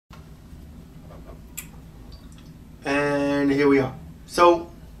here we are.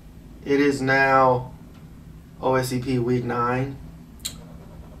 So it is now OSCP week 9.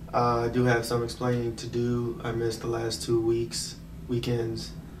 I do have some explaining to do. I missed the last 2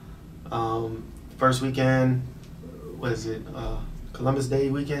 weekends. First weekend, what is it? Columbus Day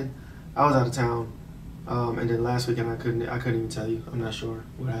weekend. I was out of town, and then last weekend I couldn't even tell you. I'm not sure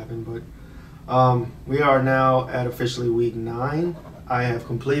what happened, but we are now at officially week 9. I have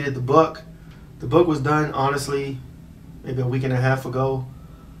completed the book. The book was done honestly maybe a week and a half ago.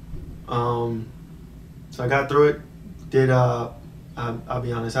 So I got through it. I'll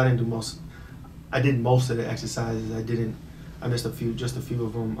be honest, I didn't do most. I did most of the exercises. I missed just a few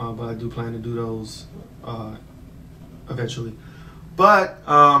of them, but I do plan to do those eventually. But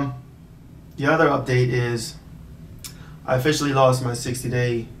the other update is I officially lost my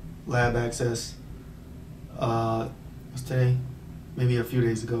 60-day lab access. What's today? Maybe a few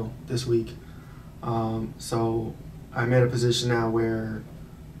days ago, this week. So I'm at a position now where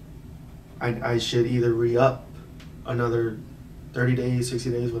I should either re-up another 30 days,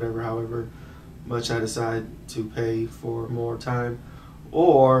 60 days, whatever, however much I decide to pay for more time,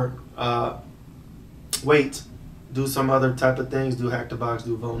 or wait, do some other type of things, do Hack the Box,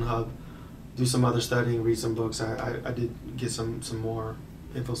 do Phone Hub, do some other studying, read some books. I did get some more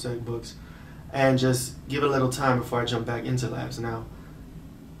InfoSec books, and just give it a little time before I jump back into labs. Now,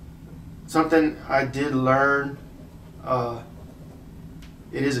 something I did learn,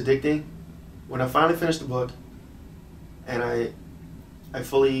 it is addicting. When I finally finished the book and I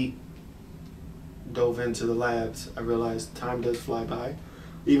fully dove into the labs, I realized time does fly by.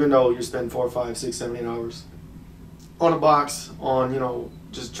 Even though you spend 4, 5, 6, 7, 8 hours on a box, on,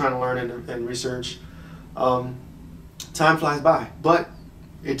 just trying to learn and research, time flies by, but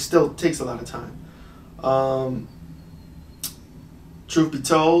it still takes a lot of time. Truth be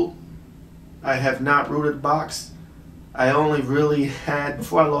told, I have not rooted the box. I only really had,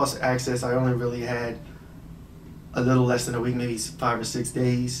 before I lost access, I only really had a little less than a week, maybe 5 or 6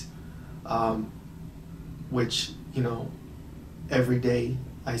 days, which, every day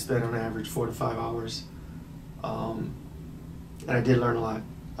I spent on average 4 to 5 hours. And I did learn a lot.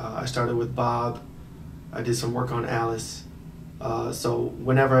 I started with Bob. I did some work on Alice. So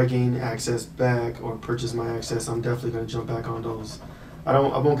whenever I gain access back or purchase my access, I'm definitely going to jump back on those. I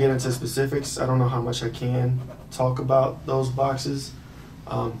won't get into specifics. I don't know how much I can talk about those boxes.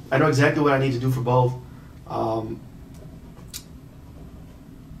 I know exactly what I need to do for both.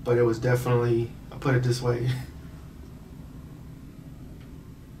 But it was definitely, I'll put it this way,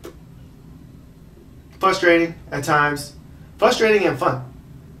 frustrating at times, frustrating and fun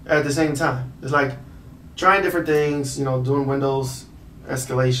at the same time. It's like trying different things, doing Windows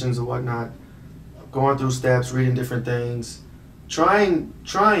escalations or whatnot, going through steps, reading different things. Trying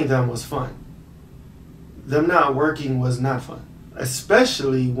them was fun. Them not working was not fun,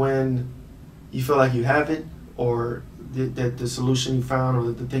 especially when you feel like you have it, or that the solution you found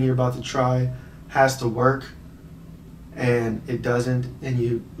or the thing you're about to try has to work and it doesn't, and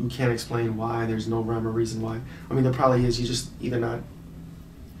you can't explain why. There's no rhyme or reason why. I mean, there probably is. You just either not,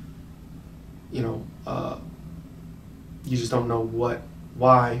 you just don't know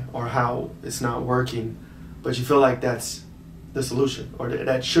why or how it's not working, but you feel like that's the solution, or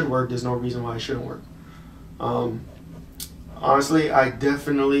that should work. There's no reason why it shouldn't work. Honestly, I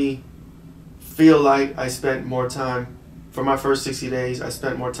definitely feel like I spent more time, for my first 60 days, I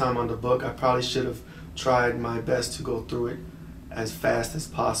spent more time on the book. I probably should have tried my best to go through it as fast as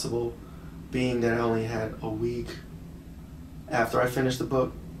possible, being that I only had a week after I finished the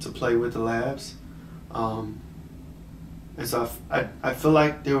book to play with the labs. And so I feel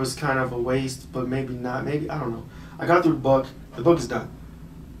like there was kind of a waste, but maybe not, maybe, I don't know. I got through the book is done.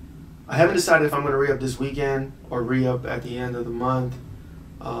 I haven't decided if I'm going to re-up this weekend or re-up at the end of the month.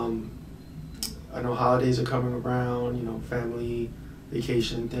 I know holidays are coming around, family,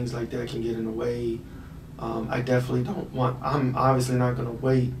 vacation, things like that can get in the way. I definitely don't want, I'm obviously not going to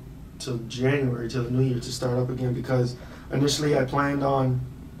wait till January, till the new year to start up again, because initially I planned on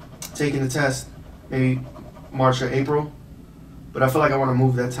taking the test maybe March or April, but I feel like I want to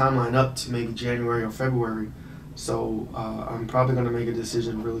move that timeline up to maybe January or February. So I'm probably going to make a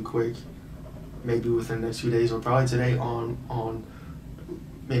decision really quick, maybe within the next few days, or probably today, on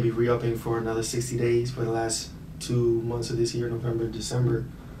maybe re-upping for another 60 days for the last 2 months of this year, November, December.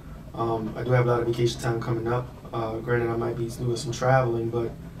 I do have a lot of vacation time coming up. Granted, I might be doing some traveling,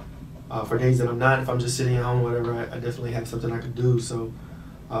 but for days that I'm not, if I'm just sitting at home, whatever, I definitely have something I could do. So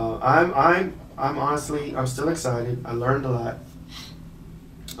I'm honestly, I'm still excited. I learned a lot.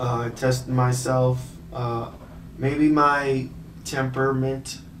 I tested myself. Maybe my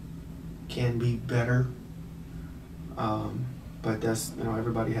temperament can be better But that's,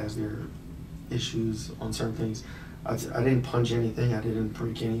 everybody has their issues on certain things. I didn't punch anything. I didn't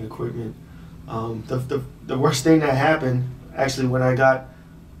break any equipment. The worst thing that happened actually when I got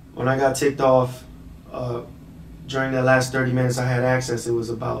ticked off during the last 30 minutes I had access. It was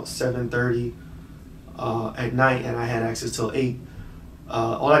about 7:30 at night, and I had access till 8.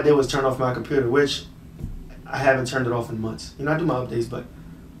 All I did was turn off my computer, which I haven't turned it off in months. I do my updates, but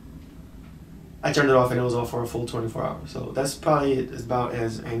I turned it off and it was off for a full 24 hours. So that's probably about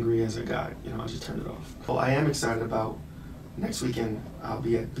as angry as I got. I just turned it off. Well, I am excited about next weekend. I'll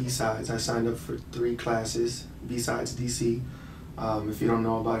be at B-Sides. I signed up for 3 classes, B-Sides DC. If you don't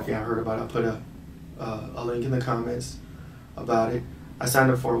know about it, if you haven't heard about it, I'll put a link in the comments about it. I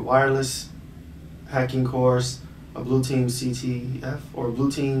signed up for a wireless hacking course, a Blue Team CTF, or a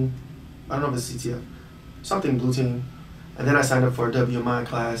Blue Team, I don't know if it's CTF, something Blue Team. And then I signed up for a WMI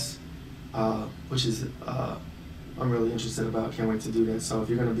class, which is I'm really interested about. Can't wait to do that. So if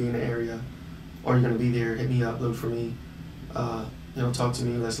you're going to be in the area or you're going to be there, hit me up, look for me. Talk to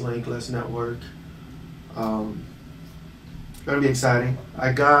me. Let's link. Let's network. Gonna be exciting.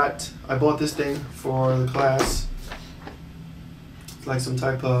 I bought this thing for the class. It's like some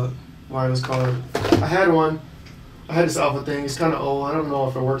type of wireless card. I had one. I had this Alpha thing. It's kind of old. I don't know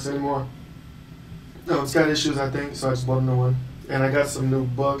if it works anymore. No, it's got issues, I think. So I just bought a new one. And I got some new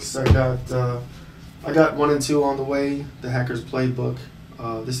books. I got 1 and 2 on the way. The Hacker's Playbook.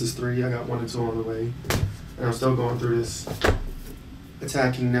 This is 3. I got 1 and 2 on the way. And I'm still going through this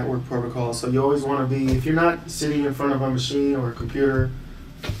attacking network protocol. So you always want to be, if you're not sitting in front of a machine or a computer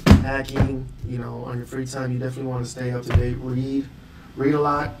hacking, on your free time, you definitely want to stay up to date. Read a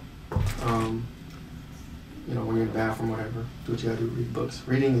lot. When you're in the bathroom, whatever, do what you gotta do. Read books.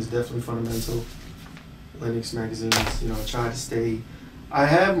 Reading is definitely fundamental. Linux magazines. I try to stay. I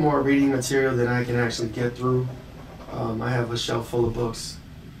have more reading material than I can actually get through. I have a shelf full of books.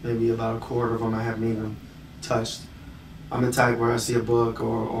 Maybe about a quarter of them I haven't even touched. I'm the type where I see a book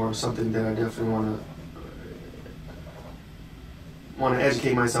or something that I definitely want to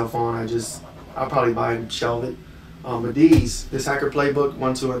educate myself on. I'll probably buy and shelve it. But this Hacker Playbook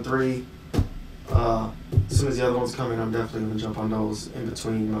 1, 2, and 3. As soon as the other ones come in, I'm definitely gonna jump on those in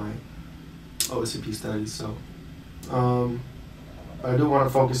between my OSCP studies. So, but I do want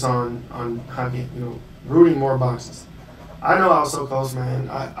to focus on having rooting more boxes. I know I was so close, man.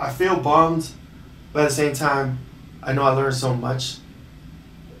 I feel bummed, but at the same time, I know I learned so much,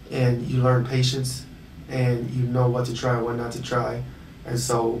 and you learn patience, and you know what to try and what not to try, and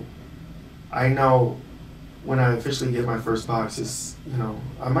so I know when I officially get my first boxes,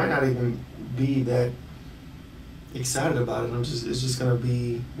 I might not even be that excited about it. It's just gonna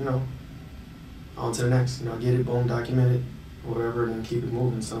be, on to the next. Get it, boom, document it, whatever, and then keep it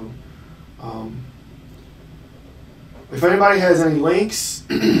moving. So, if anybody has any links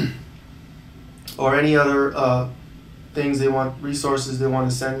or any other resources they want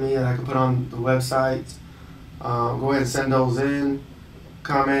to send me that I can put on the website, go ahead and send those in.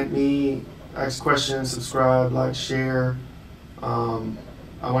 Comment me, ask questions, subscribe, like, share.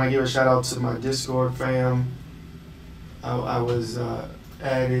 I want to give a shout out to my Discord fam. I was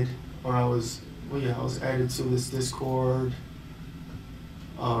added to this Discord.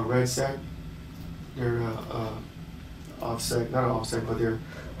 RedSec, they're OffSec, not OffSec, but they're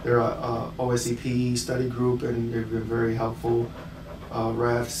a OSCP study group, and they've been very helpful.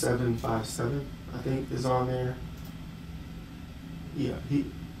 Wrath 757, I think, is on there. Yeah,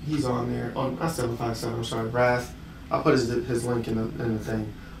 he's on there. Oh, not 757. I'm sorry, Wrath. I'll put his link in the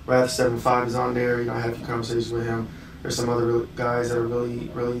thing. Wrath 75 is on there. I had a few conversations with him. There's some other guys that are really,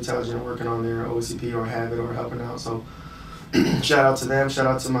 really intelligent working on their OSCP or have it or helping out. So shout out to them. Shout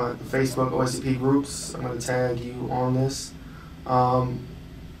out to my Facebook OSCP groups. I'm gonna tag you on this. And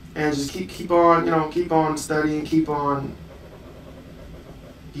just keep on studying, keep on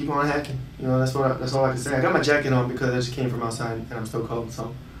hacking. That's all I can say. I got my jacket on because I just came from outside and I'm still cold,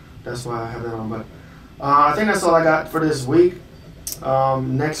 so that's why I have that on. But I think that's all I got for this week.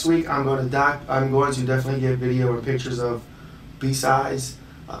 Next week I'm going to definitely get video and pictures of B-Sides.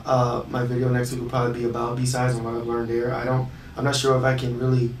 My video next week will probably be about B-Sides and what I've learned there. I'm not sure if I can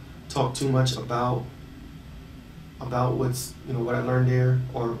really talk too much about what's what I learned there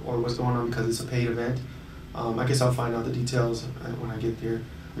or what's going on because it's a paid event. I guess I'll find out the details when I get there.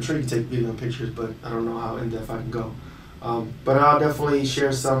 I'm sure you can take video and pictures, but I don't know how in depth I can go. But I'll definitely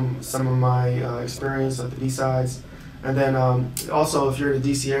share some of my experience at the B-Sides. And then also, if you're in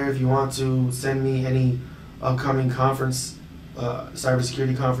the DC area, if you want to send me any upcoming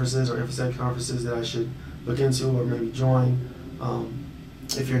cybersecurity conferences or InfoSec conferences that I should look into or maybe join.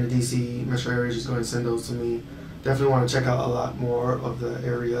 If you're in the DC metro area, just go ahead and send those to me. definitely want to check out a lot more of the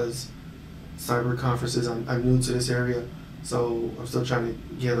area's cyber conferences. I'm new to this area, so I'm still trying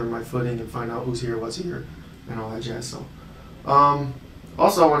to gather my footing and find out who's here, what's here, and all that jazz. So,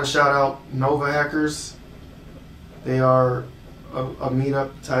 also I want to shout out Nova Hackers. They are a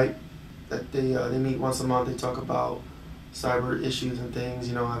meetup type that they meet once a month. They talk about cyber issues and things.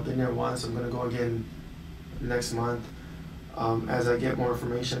 You know, I've been there once. I'm gonna go again next month as I get more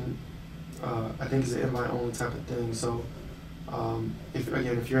information. I think it's an invite-only type of thing. So, if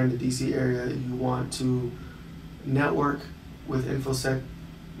you're in the DC area, you want to network with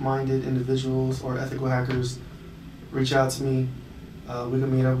InfoSec-minded individuals or ethical hackers, reach out to me. We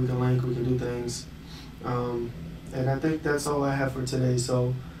can meet up, we can link, we can do things. And I think that's all I have for today.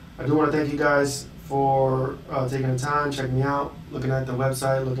 So I do want to thank you guys for taking the time, checking me out, looking at the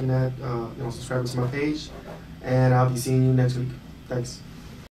website, looking at, subscribing to my page. And I'll be seeing you next week. Thanks.